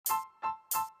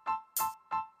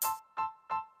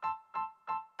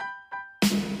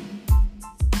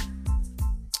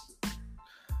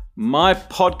My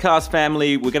podcast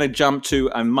family, we're going to jump to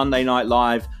a Monday Night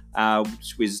Live,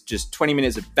 which was just 20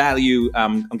 minutes of value.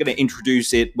 I'm going to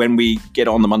introduce it when we get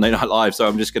on the Monday Night Live. So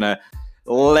I'm just going to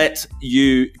let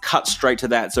you cut straight to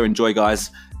that. So enjoy,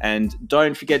 guys. And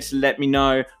don't forget to let me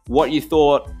know what you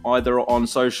thought, either on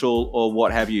social or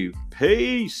what have you.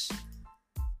 Peace.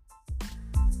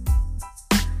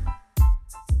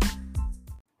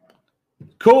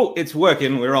 Cool. It's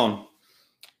working. We're on.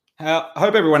 I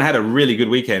hope everyone had a really good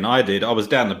weekend. I did. I was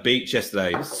down the beach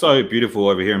yesterday. It's so beautiful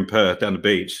over here in Perth, down the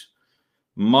beach.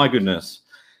 My goodness.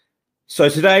 So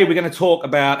today we're going to talk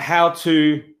about how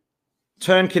to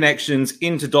turn connections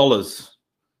into dollars.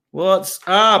 What's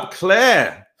up,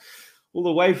 Claire? All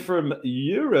the way from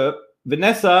Europe.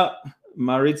 Vanessa,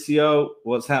 Maurizio,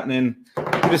 what's happening?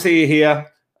 Good to see you here.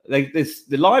 The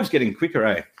live's getting quicker,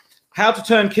 eh? How to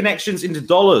turn connections into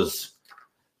dollars.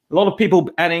 A lot of people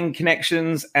adding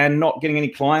connections and not getting any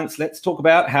clients. Let's talk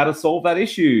about how to solve that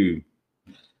issue.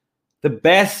 The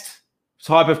best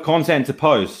type of content to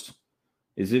post.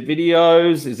 Is it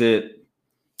videos? Is it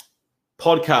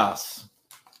podcasts?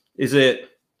 Is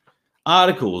it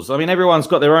articles? I mean, everyone's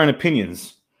got their own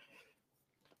opinions.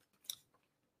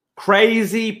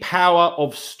 Crazy power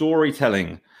of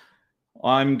storytelling.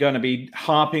 I'm going to be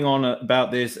harping on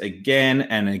about this again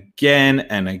and again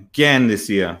and again this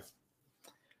year.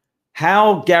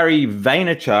 How Gary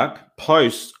Vaynerchuk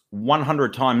posts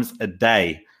 100 times a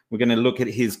day. We're going to look at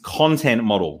his content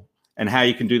model and how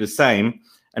you can do the same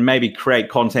and maybe create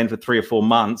content for 3 or 4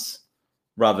 months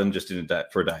rather than just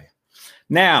for a day.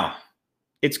 Now,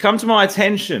 it's come to my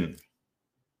attention.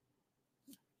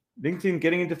 LinkedIn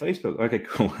getting into Facebook. Okay,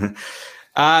 cool.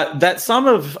 That some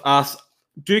of us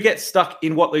do get stuck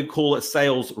in what we call a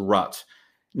sales rut.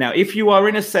 Now, if you are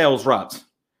in a sales rut,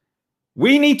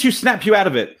 we need to snap you out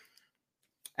of it.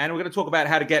 And we're going to talk about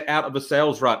how to get out of a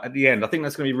sales rut at the end. I think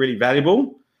that's going to be really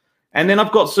valuable. And then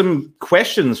I've got some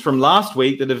questions from last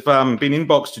week that have been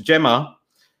inboxed to Gemma.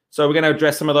 So we're going to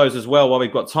address some of those as well while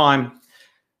we've got time.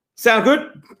 Sound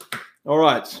good? All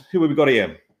right. Who have we got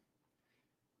here?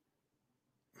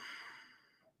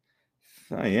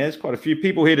 Oh, yeah, there's quite a few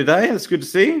people here today. That's good to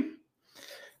see.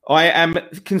 I am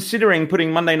considering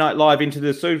putting Monday Night Live into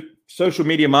the Social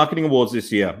Media Marketing Awards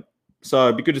this year. So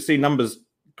it'd be good to see numbers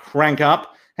crank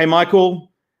up. Hey,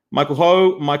 Michael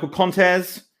Ho, Michael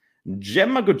Contez,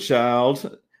 Gemma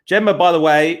Goodchild. Gemma, by the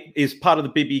way, is part of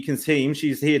the BB team.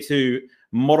 She's here to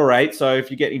moderate. So if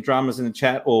you get any dramas in the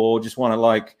chat or just want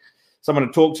to someone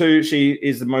to talk to, she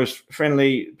is the most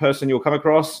friendly person you'll come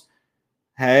across.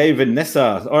 Hey,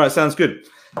 Vanessa. All right, sounds good.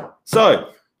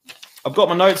 So I've got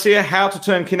my notes here, how to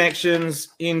turn connections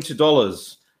into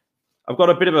dollars. I've got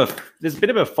there's a bit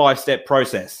of a 5-step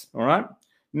process. All right.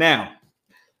 Now,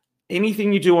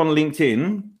 anything you do on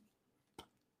LinkedIn,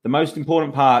 the most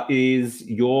important part is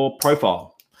your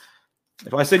profile.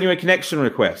 If I send you a connection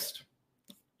request,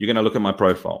 you're going to look at my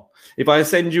profile. If I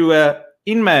send you an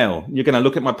email, you're going to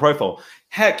look at my profile.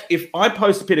 Heck, if I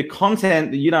post a bit of content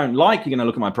that you don't like, you're going to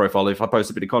look at my profile. If I post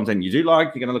a bit of content you do like,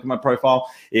 you're going to look at my profile.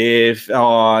 If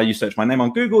you search my name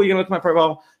on Google, you're going to look at my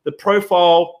profile. The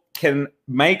profile can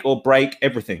make or break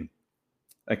everything.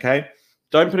 Okay?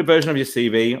 Don't put a version of your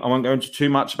CV. I won't go into too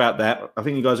much about that. I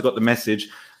think you guys have got the message.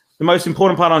 The most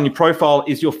important part on your profile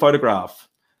is your photograph.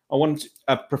 I want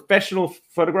a professional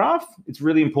photograph. It's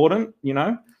really important, you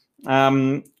know.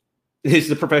 This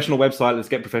is a professional website. Let's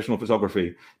get professional photography.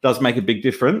 It does make a big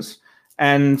difference.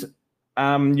 And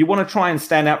you want to try and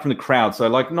stand out from the crowd. So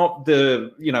not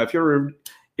the, if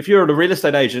you're a real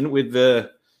estate agent with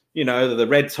the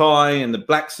red tie and the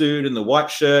black suit and the white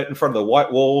shirt in front of the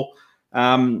white wall,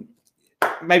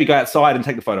 maybe go outside and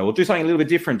take the photo or do something a little bit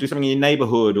different. Do something in your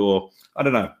neighborhood or, I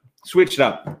don't know, switch it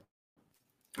up.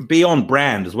 Be on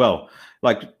brand as well.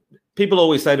 People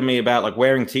always say to me about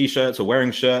wearing T-shirts or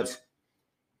wearing shirts.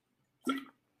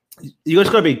 You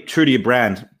just got to be true to your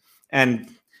brand. And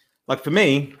for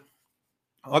me,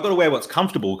 I've got to wear what's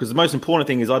comfortable because the most important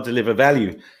thing is I deliver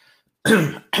value.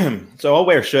 So I'll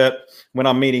wear a shirt when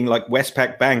I'm meeting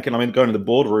Westpac Bank and I'm going to the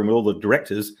boardroom with all the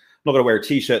directors. I'm not going to wear a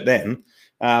T-shirt then.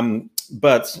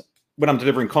 But when I'm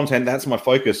delivering content, that's my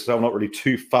focus. So I'm not really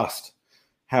too fussed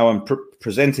how I'm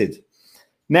presented.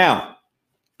 Now,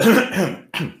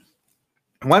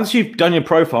 once you've done your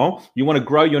profile, you want to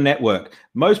grow your network.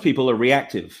 Most people are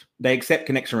reactive. They accept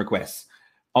connection requests.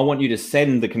 I want you to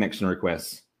send the connection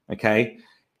requests. Okay.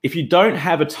 If you don't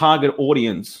have a target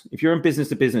audience, if you're in business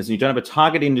to business and you don't have a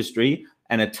target industry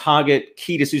and a target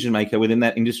key decision maker within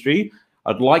that industry,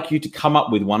 I'd like you to come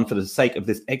up with one for the sake of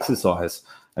this exercise.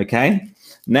 Okay.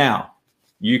 Now,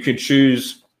 you could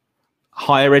choose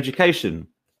higher education,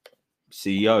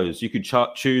 CEOs. You could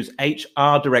choose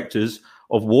HR directors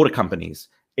of water companies.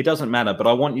 It doesn't matter, but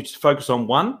I want you to focus on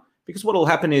one, because what will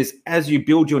happen is as you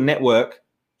build your network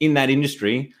in that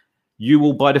industry, you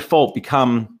will by default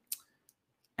become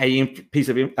a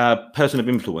person of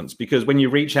influence. Because when you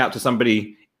reach out to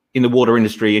somebody in the water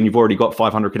industry and you've already got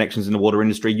 500 connections in the water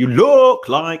industry, you look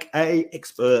like an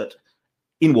expert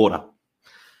in water.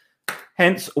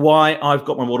 Hence why I've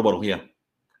got my water bottle here.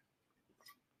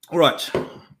 All right,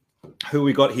 who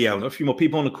we got here? We've got a few more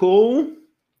people on the call.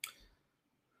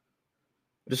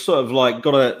 Just sort of like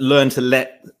got to learn to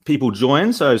let people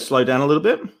join, so slow down a little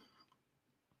bit.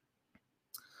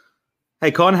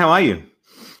 Hey, Con, how are you?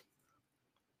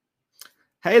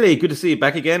 Haley, good to see you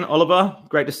back again. Oliver,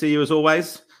 great to see you as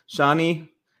always. Shani,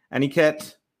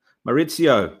 Aniket,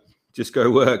 Maurizio, just go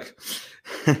work.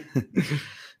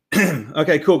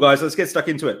 Okay, cool, guys. Let's get stuck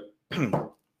into it.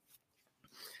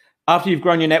 After you've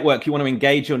grown your network, you want to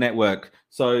engage your network.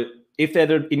 So if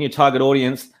they're in your target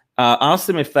audience, ask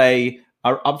them if they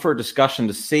are up for a discussion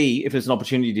to see if there's an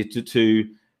opportunity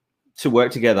to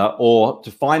work together, or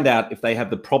to find out if they have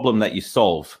the problem that you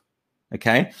solve.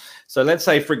 Okay. So let's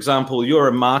say, for example, you're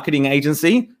a marketing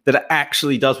agency that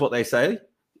actually does what they say.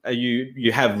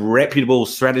 You have reputable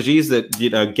strategies that,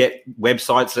 get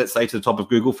websites, let's say, to the top of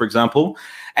Google, for example,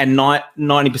 and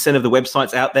 90% of the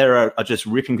websites out there are just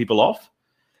ripping people off.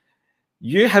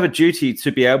 You have a duty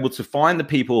to be able to find the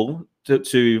people,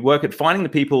 to work at finding the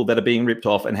people that are being ripped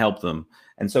off and help them.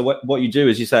 And so what you do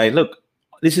is you say, look,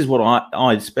 this is what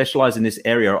I specialize in this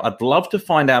area. I'd love to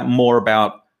find out more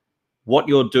about what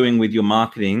you're doing with your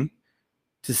marketing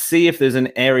to see if there's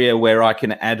an area where I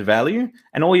can add value.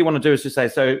 And all you want to do is just say,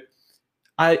 so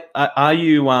are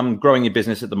you growing your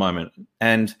business at the moment?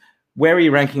 And where are you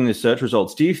ranking in the search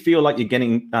results? Do you feel like you're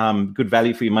getting good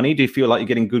value for your money? Do you feel like you're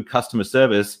getting good customer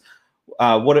service?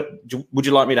 Would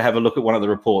you like me to have a look at one of the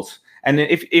reports? And then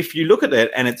if you look at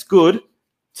it and it's good,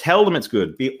 tell them it's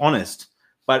good. Be honest.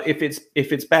 But if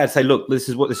it's bad, say, look, this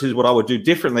is what I would do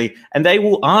differently. And they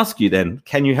will ask you then,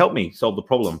 can you help me solve the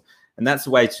problem? And that's the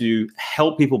way to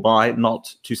help people buy,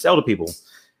 not to sell to people.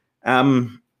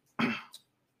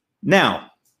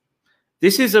 Now,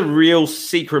 this is a real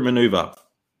secret maneuver.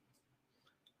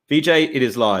 VJ, it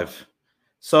is live.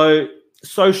 So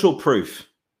social proof.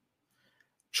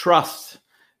 Trust.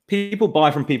 People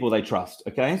buy from people they trust,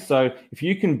 okay? So if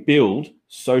you can build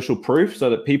social proof so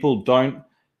that people don't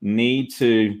need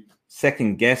to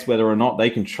second guess whether or not they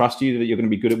can trust you, that you're going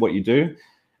to be good at what you do,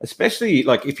 especially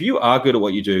like if you are good at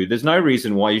what you do, there's no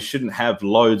reason why you shouldn't have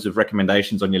loads of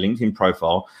recommendations on your LinkedIn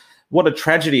profile. What a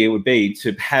tragedy it would be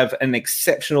to have an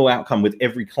exceptional outcome with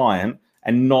every client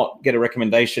and not get a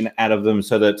recommendation out of them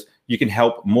so that you can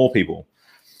help more people.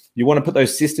 You want to put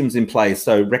those systems in place.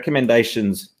 So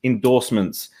recommendations,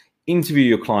 endorsements, interview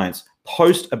your clients,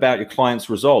 post about your clients'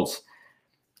 results,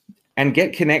 and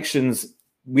get connections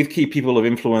with key people of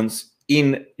influence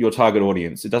in your target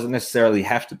audience. It doesn't necessarily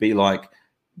have to be like,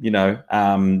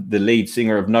 the lead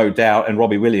singer of No Doubt and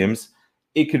Robbie Williams.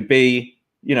 It could be,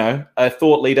 a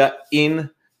thought leader in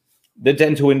the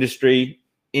dental industry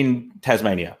in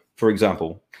Tasmania, for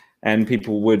example, and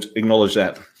people would acknowledge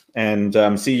that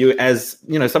and see you as,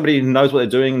 somebody who knows what they're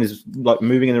doing and is like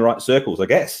moving in the right circles, I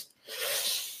guess.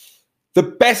 The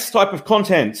best type of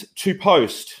content to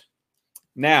post.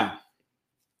 Now,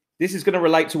 this is going to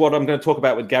relate to what I'm going to talk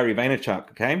about with Gary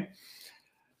Vaynerchuk, okay?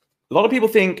 A lot of people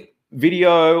think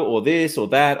video or this or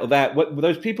that or that. What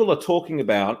those people are talking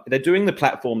about, they're doing the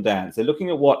platform dance. They're looking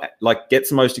at what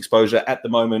gets most exposure at the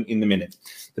moment in the minute.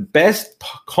 The best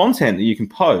content that you can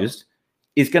post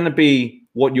is going to be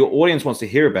what your audience wants to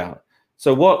hear about.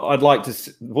 So what I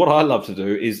love to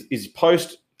do is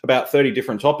post about 30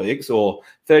 different topics or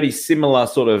 30 similar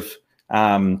sort of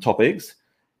topics,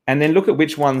 and then look at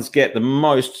which ones get the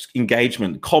most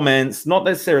engagement, comments, not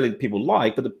necessarily the people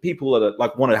but the people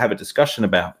that want to have a discussion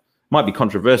about. Might be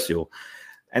controversial.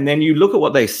 And then you look at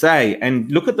what they say and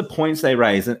look at the points they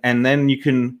raise, and then you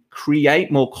can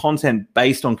create more content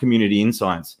based on community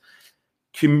insights.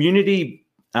 Community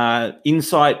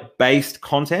insight-based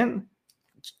content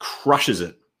crushes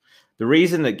it. The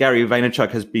reason that Gary Vaynerchuk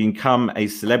has become a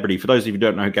celebrity, for those of you who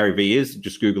don't know who Gary V is,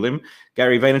 just Google him.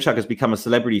 Gary Vaynerchuk has become a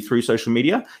celebrity through social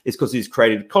media. It's because he's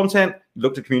created content,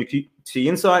 looked at community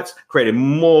insights, created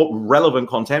more relevant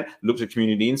content, looked at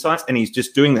community insights, and he's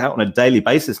just doing that on a daily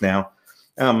basis now.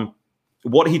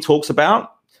 What he talks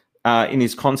about in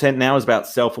his content now is about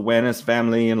self-awareness,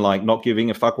 family, and not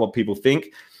giving a fuck what people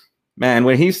think. Man,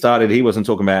 when he started, he wasn't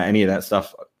talking about any of that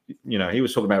stuff. He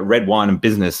was talking about red wine and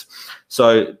business.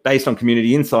 So based on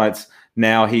community insights,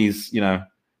 now he's,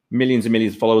 millions and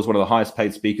millions of followers, one of the highest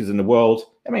paid speakers in the world.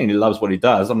 I mean, he loves what he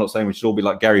does. I'm not saying we should all be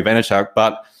like Gary Vaynerchuk,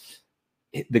 but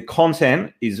the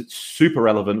content is super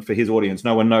relevant for his audience.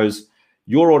 No one knows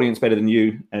your audience better than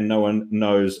you, and no one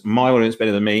knows my audience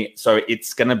better than me. So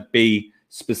it's going to be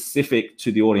specific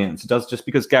to the audience. It does, just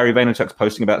because Gary Vaynerchuk's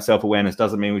posting about self-awareness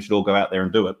doesn't mean we should all go out there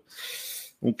and do it.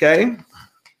 Okay.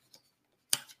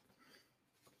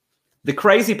 The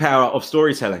crazy power of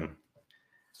storytelling.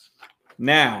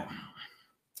 Now,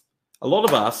 a lot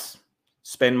of us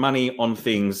spend money on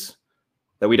things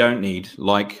that we don't need,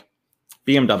 like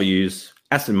BMWs,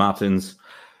 Aston Martins,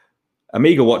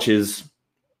 Amiga watches,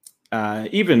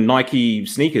 even Nike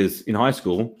sneakers in high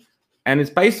school. And it's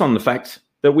based on the fact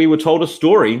that we were told a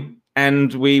story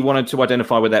and we wanted to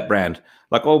identify with that brand.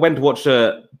 Like, I went to watch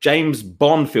a James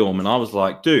Bond film and I was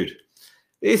like, dude,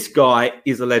 this guy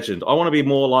is a legend. I want to be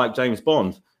more like James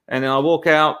Bond. And then I walk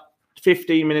out,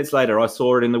 15 minutes later, I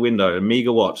saw it in the window,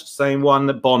 Amiga watch, same one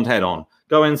that Bond had on.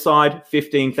 Go inside,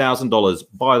 $15,000,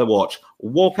 buy the watch,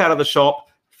 walk out of the shop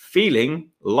feeling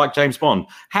like James Bond.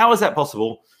 How is that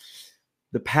possible?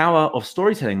 The power of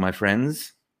storytelling, my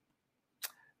friends.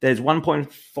 There's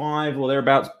 1.5 or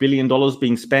thereabouts billion dollars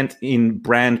being spent in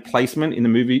brand placement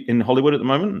in Hollywood at the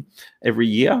moment every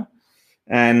year.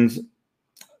 And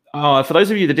for those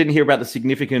of you that didn't hear about the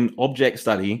significant object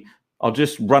study, I'll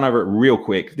just run over it real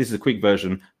quick. This is a quick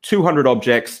version. 200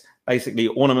 objects, basically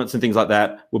ornaments and things like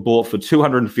that, were bought for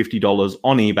 $250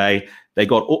 on eBay. They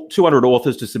got 200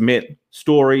 authors to submit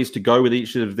stories to go with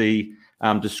each of the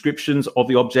descriptions of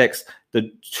the objects.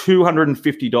 The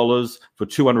 $250 for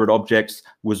 200 objects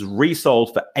was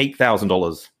resold for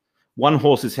 $8,000. One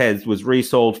horse's head was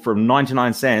resold from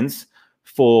 99 cents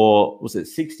for, was it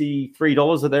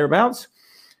 $63 or thereabouts?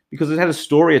 Because it had a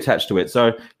story attached to it.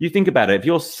 So you think about it, if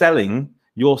you're selling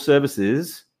your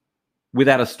services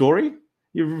without a story,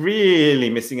 you're really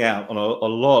missing out on a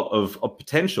lot of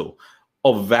potential,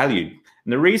 of value.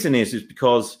 And the reason is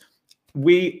because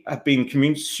we have been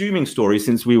consuming stories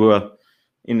since we were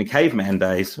in the caveman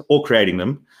days, or creating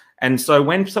them. And so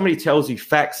when somebody tells you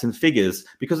facts and figures,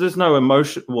 because there's no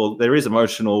emotion, well, there is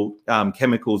emotional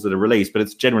chemicals that are released, but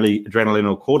it's generally adrenaline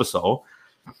or cortisol.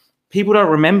 People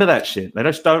don't remember that shit. They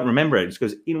just don't remember it. It just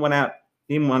goes in one out,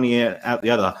 in one ear, out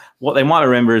the other. What they might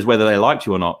remember is whether they liked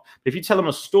you or not. If you tell them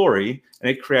a story and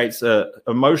it creates a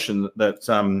emotion that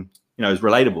is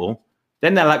relatable,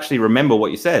 then they'll actually remember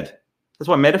what you said. That's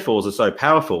why metaphors are so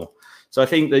powerful. So I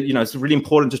think that it's really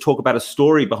important to talk about a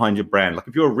story behind your brand. Like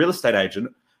if you're a real estate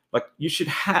agent, like you should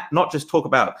not just talk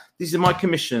about, these are my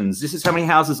commissions, this is how many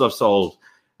houses I've sold,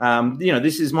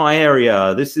 this is my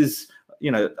area, this is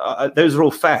those are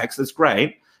all facts. That's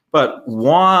great. But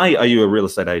why are you a real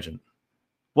estate agent?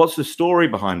 What's the story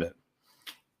behind it?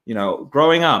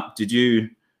 Growing up, did you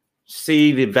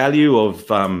see the value of,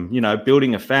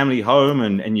 building a family home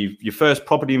and your first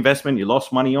property investment, you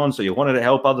lost money on, so you wanted to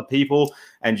help other people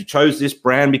and you chose this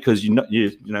brand because,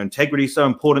 integrity is so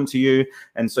important to you.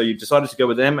 And so you decided to go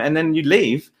with them, and then you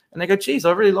leave and they go, geez,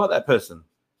 I really like that person,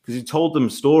 because you told them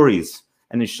stories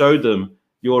and you showed them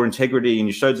your integrity and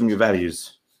you showed them your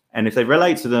values. And if they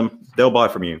relate to them, they'll buy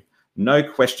from you. No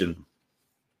question.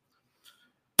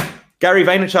 Gary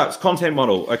Vaynerchuk's content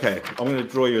model. Okay, I'm going to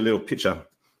draw you a little picture.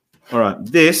 All right,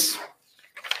 this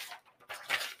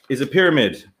is a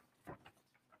pyramid.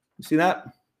 You see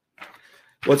that?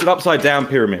 Well, it's an upside down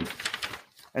pyramid.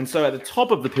 And so at the top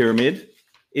of the pyramid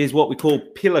is what we call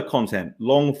pillar content,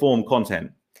 long form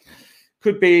content.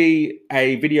 Could be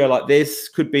a video like this,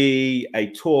 could be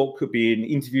a talk, could be an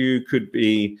interview, could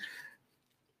be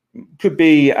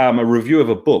a review of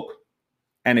a book.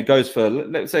 And it goes for,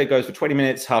 let's say it goes for 20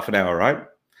 minutes, half an hour, right?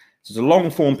 So it's a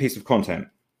long form piece of content.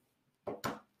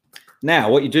 Now,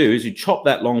 what you do is you chop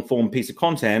that long form piece of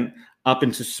content up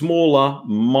into smaller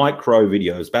micro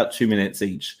videos, about 2 minutes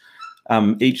each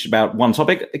about one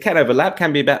topic. It can overlap,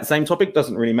 can be about the same topic,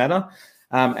 doesn't really matter.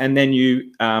 And then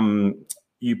you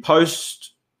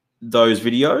post those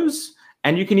videos,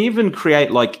 and you can even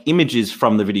create like images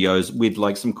from the videos with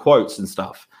like some quotes and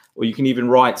stuff, or you can even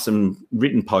write some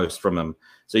written posts from them.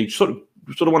 So you sort of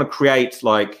want to create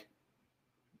like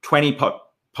 20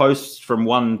 posts from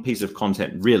one piece of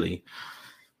content, really.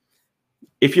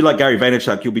 If you're like Gary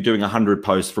Vaynerchuk, you'll be doing 100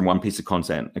 posts from one piece of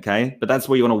content, okay? But that's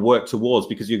where you want to work towards,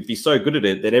 because you'd be so good at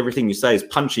it that everything you say is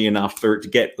punchy enough for it to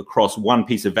get across one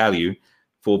piece of value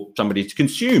for somebody to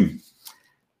consume.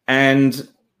 And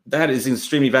that is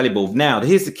extremely valuable. Now,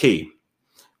 here's the key.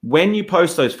 When you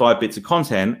post those 5 bits of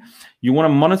content, you want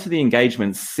to monitor the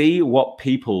engagement, see what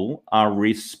people are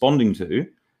responding to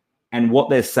and what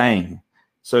they're saying.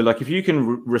 So like if you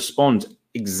can respond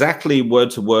exactly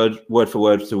word for word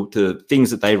to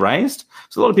things that they raised.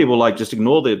 So a lot of people like just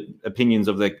ignore the opinions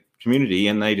of their community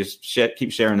and they just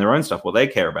keep sharing their own stuff, what they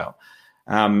care about.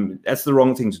 That's the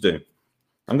wrong thing to do.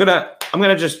 I'm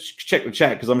gonna just check the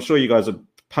chat because I'm sure you guys are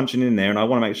punching in there, and I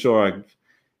want to make sure I,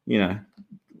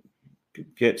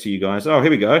 get to you guys. Oh,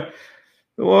 here we go.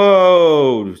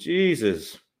 Whoa,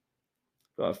 Jesus!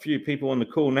 Got a few people on the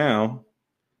call now.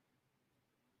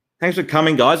 Thanks for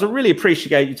coming, guys. I really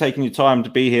appreciate you taking your time to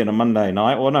be here on a Monday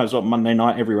night. Well, no, it's not Monday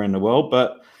night everywhere in the world,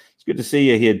 but it's good to see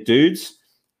you here, dudes.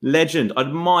 Legend. I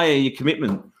admire your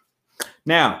commitment.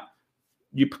 Now,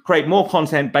 you create more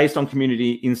content based on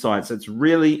community insights. It's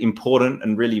really important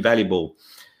and really valuable.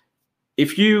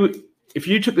 If you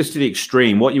took this to the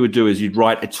extreme, what you would do is you'd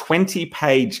write a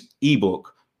 20-page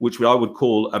ebook, which I would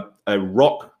call a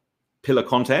rock pillar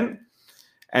content.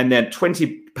 And that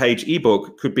 20-page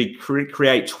ebook could be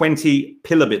create 20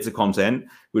 pillar bits of content,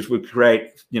 which would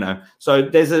create, So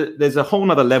there's a whole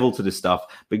nother level to this stuff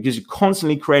because you're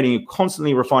constantly creating, you're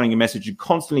constantly refining your message, you're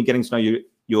constantly getting to know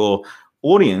your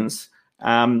audience.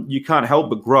 You can't help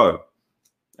but grow.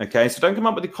 Okay, so don't come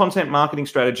up with a content marketing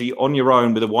strategy on your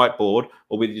own with a whiteboard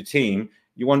or with your team.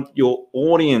 You want your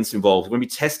audience involved. You're going to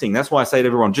be testing. That's why I say to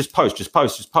everyone, just post.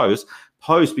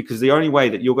 Post, because the only way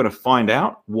that you're going to find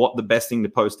out what the best thing to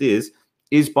post is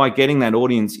by getting that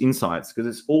audience insights, because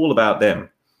it's all about them.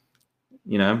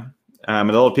 And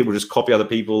a lot of people just copy other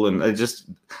people, and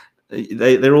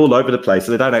they're all over the place,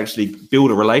 so they don't actually build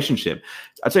a relationship.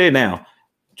 I tell you now,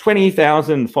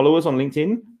 20,000 followers on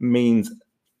LinkedIn means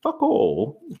fuck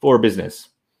all for a business.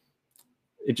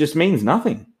 It just means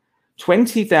nothing.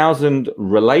 20,000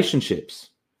 relationships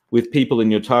with people in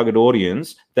your target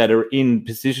audience that are in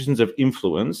positions of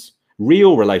influence,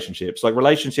 real relationships, like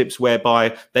relationships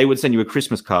whereby they would send you a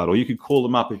Christmas card or you could call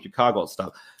them up if your car got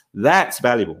stuck. That's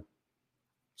valuable.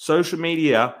 Social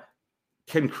media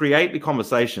can create the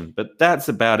conversation, but that's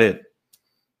about it.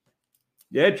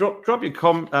 Yeah, drop your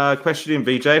question in,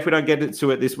 VJ. If we don't get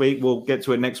to it this week, we'll get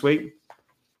to it next week.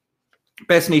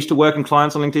 Best niche to work and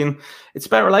clients on LinkedIn. It's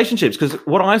about relationships, because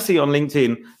what I see on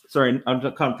LinkedIn, sorry,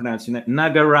 I can't pronounce your name,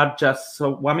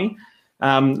 Nagarajaswamy.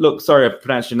 Look, sorry I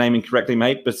pronounced your name incorrectly,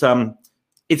 mate, but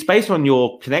it's based on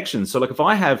your connections. So like if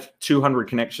I have 200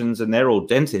 connections and they're all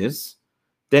dentists,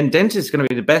 then dentist is going to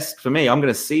be the best for me. I'm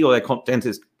going to see all their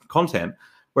dentist content.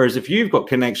 Whereas if you've got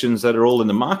connections that are all in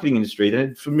the marketing industry,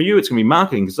 then for you, it's going to be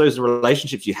marketing, because those are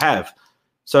relationships you have.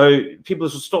 So people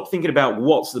should stop thinking about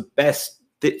what's the best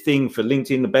thing for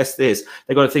LinkedIn, the best this.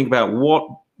 They've got to think about what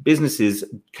businesses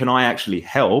can I actually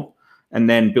help, and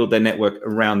then build their network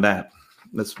around that.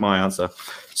 That's my answer.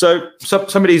 So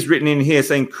somebody's written in here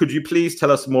saying, could you please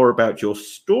tell us more about your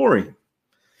story?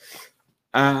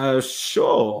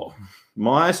 Sure.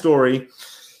 My story.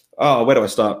 Oh, where do I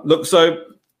start? Look, so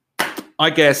I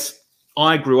guess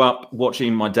I grew up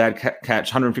watching my dad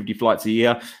catch 150 flights a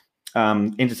year,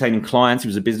 entertaining clients. He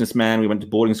was a businessman. We went to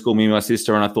boarding school, me and my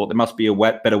sister, and I thought there must be a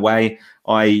better way.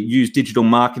 I used digital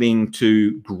marketing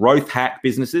to growth hack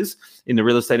businesses in the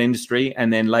real estate industry,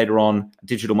 and then later on,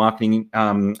 digital marketing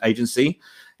agency,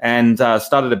 and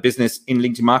started a business in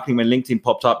LinkedIn marketing when LinkedIn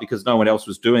popped up because no one else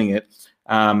was doing it.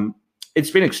 It's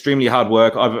been extremely hard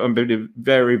work. I've been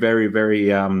very, very,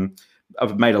 very.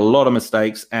 I've made a lot of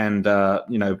mistakes, and got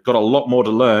a lot more to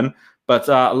learn. But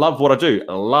I love what I do.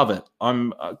 I love it.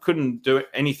 I couldn't do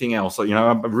anything else. I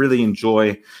really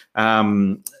enjoy.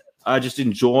 I just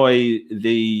enjoy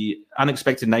the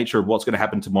unexpected nature of what's going to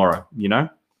happen tomorrow.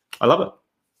 I love it.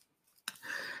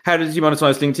 How did you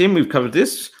monetize LinkedIn? We've covered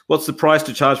this. What's the price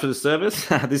to charge for the service?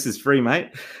 This is free,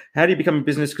 mate. How do you become a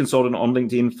business consultant on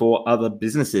LinkedIn for other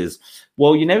businesses?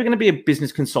 Well, you're never going to be a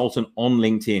business consultant on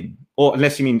LinkedIn, or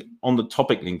unless you mean on the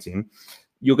topic LinkedIn.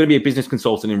 You're going to be a business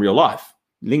consultant in real life.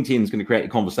 LinkedIn is going to create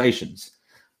conversations.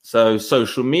 So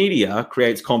social media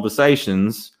creates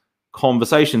conversations.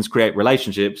 Conversations create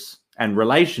relationships, and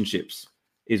relationships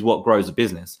is what grows a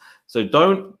business. So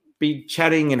don't be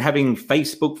chatting and having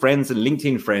Facebook friends and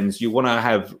LinkedIn friends. You want to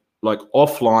have like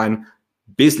offline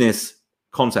business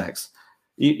contacts.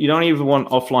 You don't even want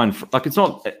offline. Like it's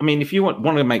not, I mean, if you want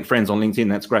to make friends on LinkedIn,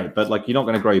 that's great. But like, you're not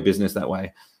going to grow your business that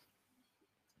way.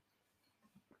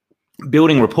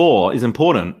 Building rapport is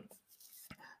important,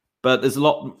 but there's a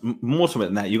lot more to it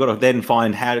than that. You've got to then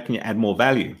find how can you add more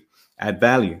value, add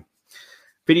value.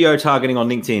 Video targeting on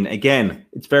LinkedIn. Again,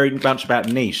 it's very much about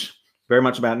niche, very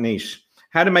much about niche.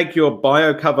 How to make your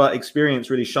bio cover experience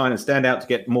really shine and stand out to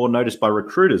get more noticed by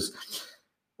recruiters.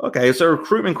 Okay, so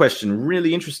recruitment question,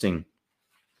 really interesting.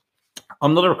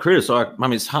 I'm not a recruiter, so I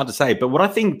mean, it's hard to say. But what I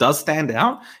think does stand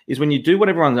out is when you do what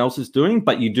everyone else is doing,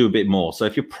 but you do a bit more. So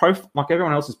if your like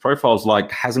everyone else's profile's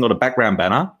like hasn't got a background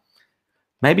banner,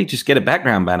 maybe just get a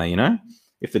background banner, you know?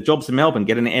 If the job's in Melbourne,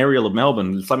 get an aerial of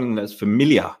Melbourne, something that's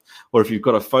familiar. Or if you've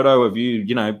got a photo of you,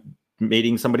 you know,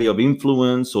 meeting somebody of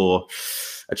influence or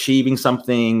achieving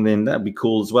something, then that'd be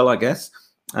cool as well, I guess.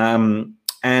 And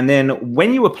then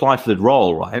when you apply for the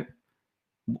role, right?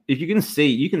 If you can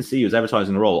see who's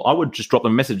advertising the role, I would just drop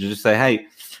them a message and just say, hey,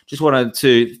 just wanted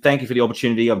to thank you for the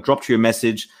opportunity. I've dropped you a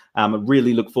message. I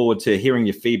really look forward to hearing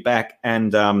your feedback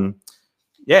and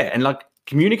and like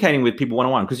communicating with people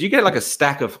one-on-one, because you get like a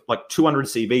stack of like 200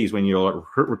 CVs when you're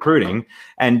recruiting,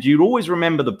 and you'd always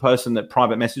remember the person that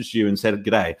private messaged you and said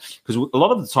g'day, because a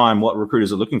lot of the time what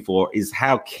recruiters are looking for is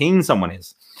how keen someone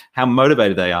is, how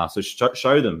motivated they are. So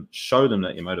show them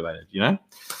that you're motivated, you know?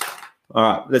 All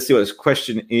right, let's see what this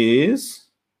question is.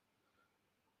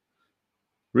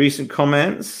 Recent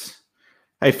comments.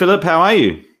 Hey, Philip, how are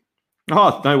you?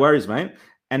 Oh, no worries, mate.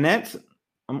 Annette,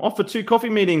 I'm off for 2 coffee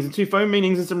meetings and 2 phone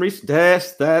meetings and some recent.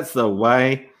 That's the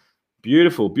way.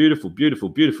 Beautiful, beautiful, beautiful,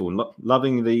 beautiful.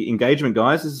 Loving the engagement,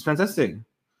 guys. This is fantastic.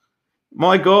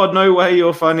 My God, no way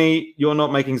you're funny. You're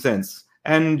not making sense.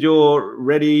 And you're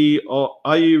ready. Or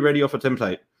are you ready off a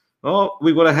template? Oh,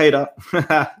 we've got a hater.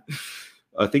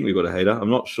 I think we've got a hater. I'm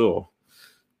not sure.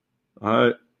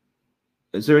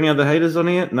 Is there any other haters on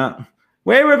here? No.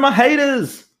 Where are my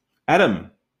haters?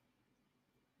 Adam.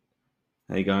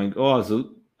 How you going? Oh,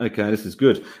 okay, this is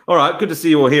good. All right, good to see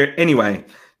you all here. Anyway,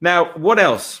 now what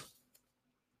else?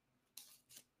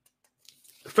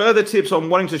 Further tips on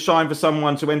wanting to shine for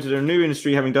someone to enter a new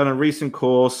industry, having done a recent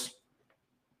course.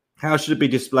 How should it be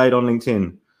displayed on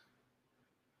LinkedIn?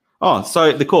 Oh,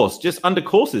 so the course, just under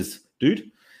courses, dude.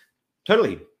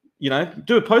 Totally. You know,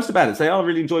 do a post about it. Say, oh, I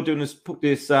really enjoyed doing this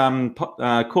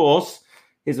course.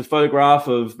 Here's a photograph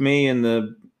of me and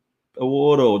the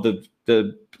award or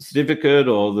the certificate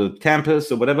or the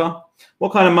campus or whatever.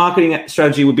 What kind of marketing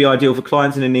strategy would be ideal for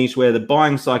clients in a niche where the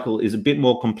buying cycle is a bit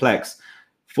more complex?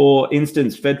 For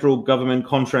instance, federal government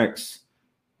contracts,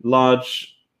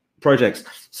 large projects.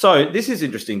 So this is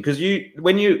interesting because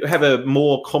when you have a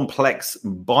more complex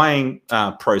buying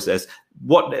process,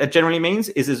 what it generally means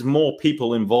is there's more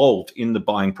people involved in the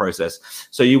buying process.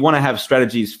 So you want to have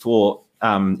strategies for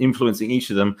influencing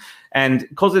each of them. And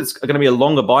because it's going to be a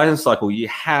longer buying cycle, you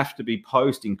have to be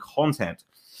posting content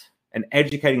and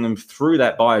educating them through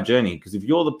that buyer journey. Because if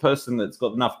you're the person that's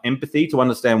got enough empathy to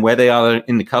understand where they are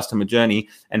in the customer journey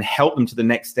and help them to the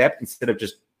next step instead of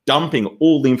just dumping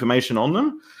all the information on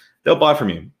them, they'll buy from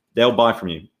you. They'll buy from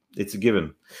you. It's a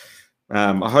given.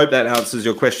 I hope that answers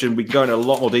your question. We can go into a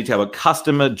lot more detail, but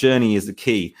customer journey is the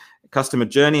key. Customer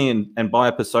journey and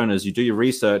buyer personas. You do your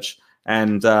research,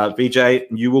 and VJ,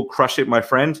 you will crush it, my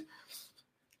friend.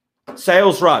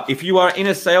 Sales rut. If you are in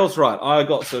a sales rut, I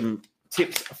got some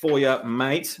tips for you,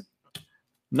 mate.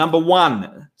 Number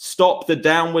 1, stop the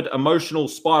downward emotional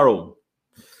spiral.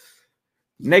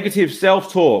 Negative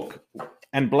self-talk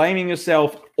and blaming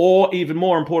yourself, or even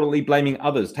more importantly, blaming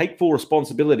others. Take full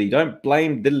responsibility. Don't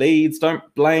blame the leads. Don't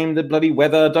blame the bloody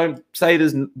weather. Don't say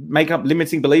make up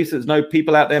limiting beliefs. There's no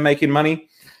people out there making money.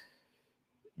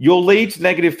 You'll lead to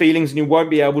negative feelings and you won't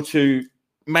be able to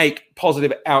make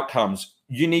positive outcomes.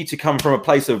 You need to come from a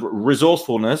place of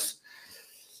resourcefulness.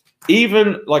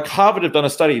 Even like Harvard have done a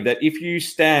study that if you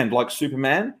stand like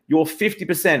Superman, you're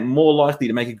 50% more likely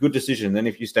to make a good decision than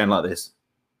if you stand like this.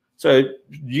 So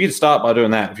you can start by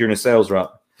doing that if you're in a sales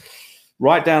rut.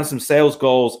 Write down some sales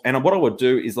goals. And what I would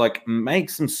do is like make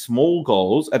some small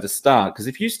goals at the start. Because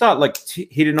if you start like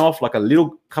hitting off like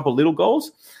couple little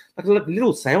goals, like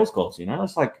little sales goals, you know,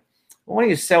 it's like, why don't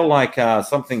you sell like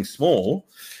something small?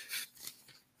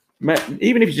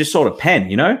 Even if you just sold a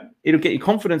pen, you know, it'll get your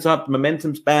confidence up,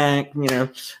 momentum's back, you know,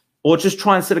 or just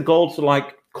try and set a goal to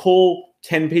like call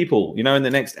 10 people, you know, in the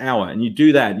next hour. And you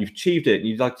do that and you've achieved it. And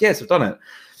you're like, yes, I've done it.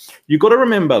 You've got to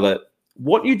remember that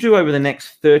what you do over the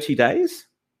next 30 days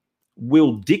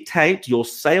will dictate your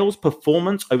sales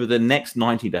performance over the next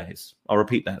 90 days. I'll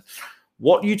repeat that.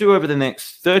 What you do over the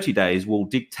next 30 days will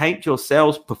dictate your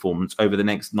sales performance over the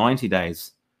next 90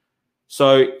 days.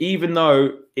 So even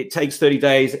though it takes 30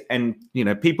 days and, you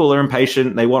know, people are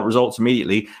impatient, they want results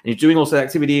immediately, and you're doing all this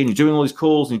activity and you're doing all these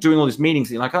calls and you're doing all these meetings,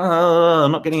 and you're like, oh,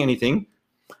 I'm not getting anything.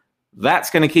 That's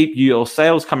going to keep your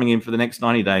sales coming in for the next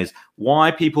 90 days. Why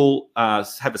people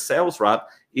have a sales rut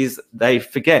is they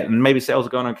forget, and maybe sales are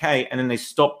going okay, and then they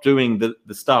stop doing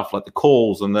the stuff like the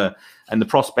calls and the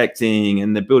prospecting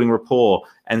and the building rapport,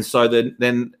 and so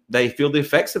then they feel the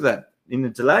effects of that in the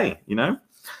delay. You know,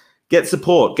 Get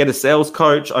support. Get a sales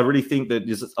coach. I really think that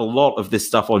there's a lot of this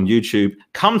stuff on YouTube.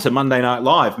 Come to Monday Night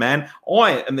Live, man.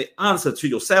 I am the answer to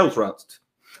your sales rust.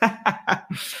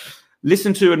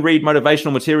 Listen to and read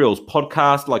motivational materials,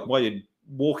 podcast, like while you're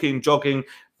walking, jogging,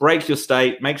 break your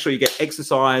state, make sure you get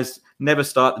exercise, never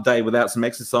start the day without some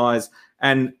exercise,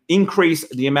 and increase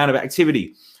the amount of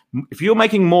activity. If you're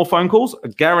making more phone calls, I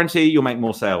guarantee you'll make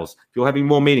more sales. If you're having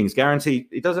more meetings, guarantee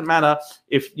it doesn't matter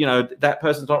if that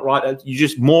person's not right. You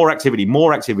just more activity.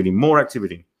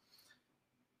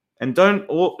 And don't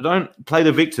play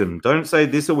the victim. Don't say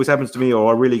this always happens to me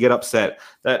or I really get upset.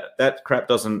 That crap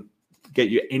doesn't get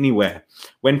you anywhere.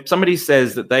 When somebody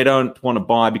says that they don't want to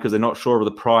buy because they're not sure of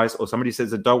the price, or somebody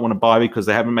says they don't want to buy because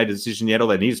they haven't made a decision yet, or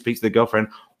they need to speak to their girlfriend,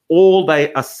 all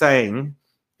they are saying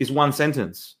is one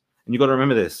sentence. And you've got to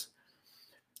remember this.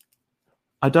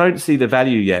 I don't see the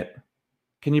value yet.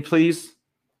 Can you please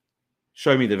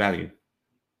show me the value?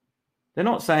 They're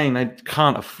not saying they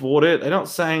can't afford it. They're not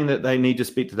saying that they need to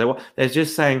speak to their wife. They're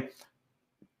just saying,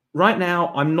 right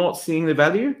now, I'm not seeing the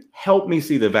value. Help me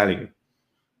see the value.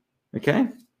 Okay?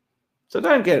 So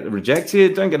don't get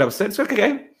rejected. Don't get upset. It's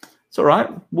okay. It's all right.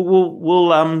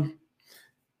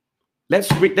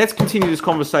 Let's continue this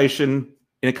conversation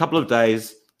in a couple of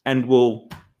days, and we'll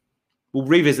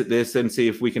revisit this and see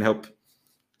if we can help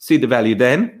see the value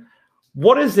then.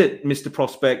 What is it, Mr.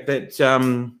 Prospect,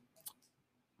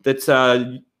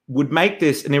 that would make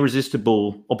this an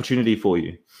irresistible opportunity for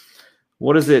you?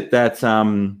 What is it that's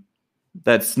not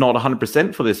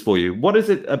 100% for this for you? What is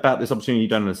it about this opportunity you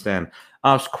don't understand?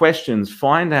 Ask questions.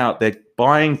 Find out their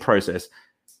buying process.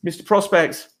 Mr.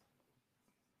 Prospect,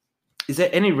 is there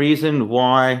any reason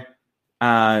why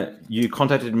you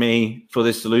contacted me for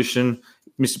this solution?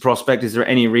 Mr. Prospect, is there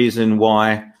any reason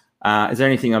why? Is there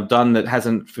anything I've done that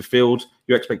hasn't fulfilled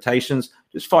your expectations?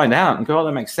 Just find out and go, oh,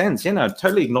 that makes sense.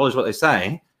 Totally acknowledge what they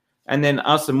say, and then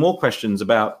ask them more questions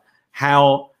about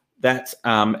how that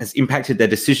has impacted their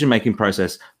decision-making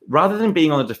process. Rather than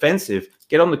being on the defensive,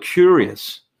 get on the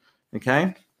curious,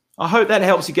 okay? I hope that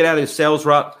helps you get out of your sales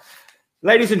rut.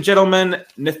 Ladies and gentlemen,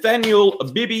 Nathaniel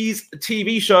Bibby's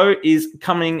TV show is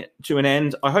coming to an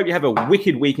end. I hope you have a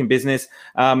wicked week in business.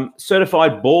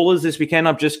 Certified Ballers this weekend.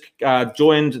 I've just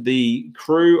joined the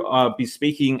crew. I'll be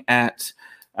speaking at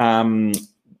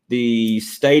the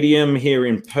stadium here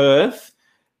in Perth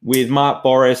with Mark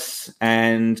Boris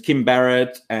and Kim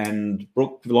Barrett and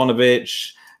Brooke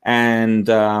Vilonovich. And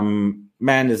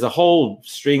man, there's a whole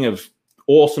string of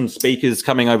awesome speakers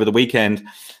coming over the weekend.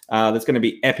 That's going to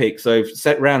be epic. So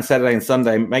around Saturday and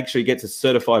Sunday, make sure you get to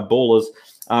Certified Ballers.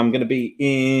 I'm going to be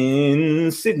in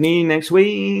Sydney next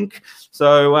week.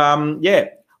 So,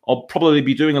 I'll probably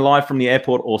be doing a live from the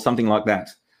airport or something like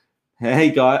that.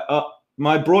 Hey, guy,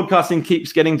 my broadcasting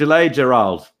keeps getting delayed,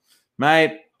 Gerald.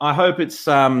 Mate, I hope it's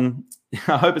not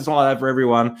like that for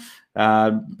everyone.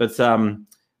 But the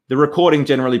recording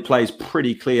generally plays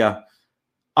pretty clear.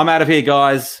 I'm out of here,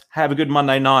 guys. Have a good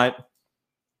Monday night.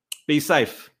 Be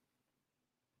safe.